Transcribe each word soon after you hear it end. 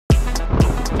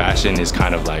Fashion is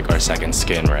kind of like our second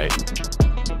skin, right?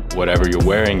 Whatever you're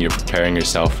wearing, you're preparing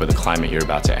yourself for the climate you're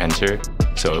about to enter.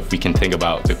 So if we can think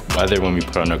about the weather when we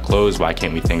put on our clothes, why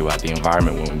can't we think about the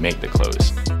environment when we make the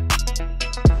clothes?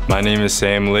 My name is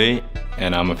Sam Lee,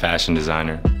 and I'm a fashion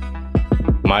designer.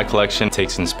 My collection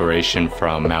takes inspiration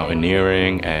from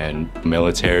mountaineering and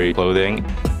military clothing.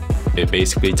 It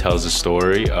basically tells a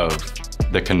story of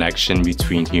the connection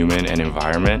between human and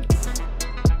environment.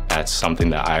 That's something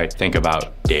that I think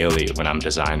about daily when I'm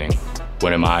designing.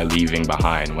 What am I leaving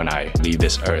behind when I leave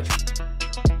this earth?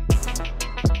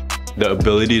 The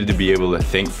ability to be able to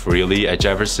think freely at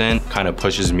Jefferson kind of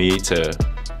pushes me to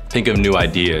think of new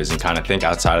ideas and kind of think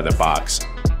outside of the box.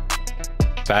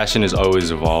 Fashion is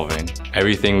always evolving.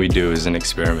 Everything we do is an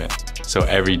experiment. So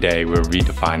every day we're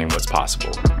redefining what's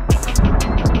possible.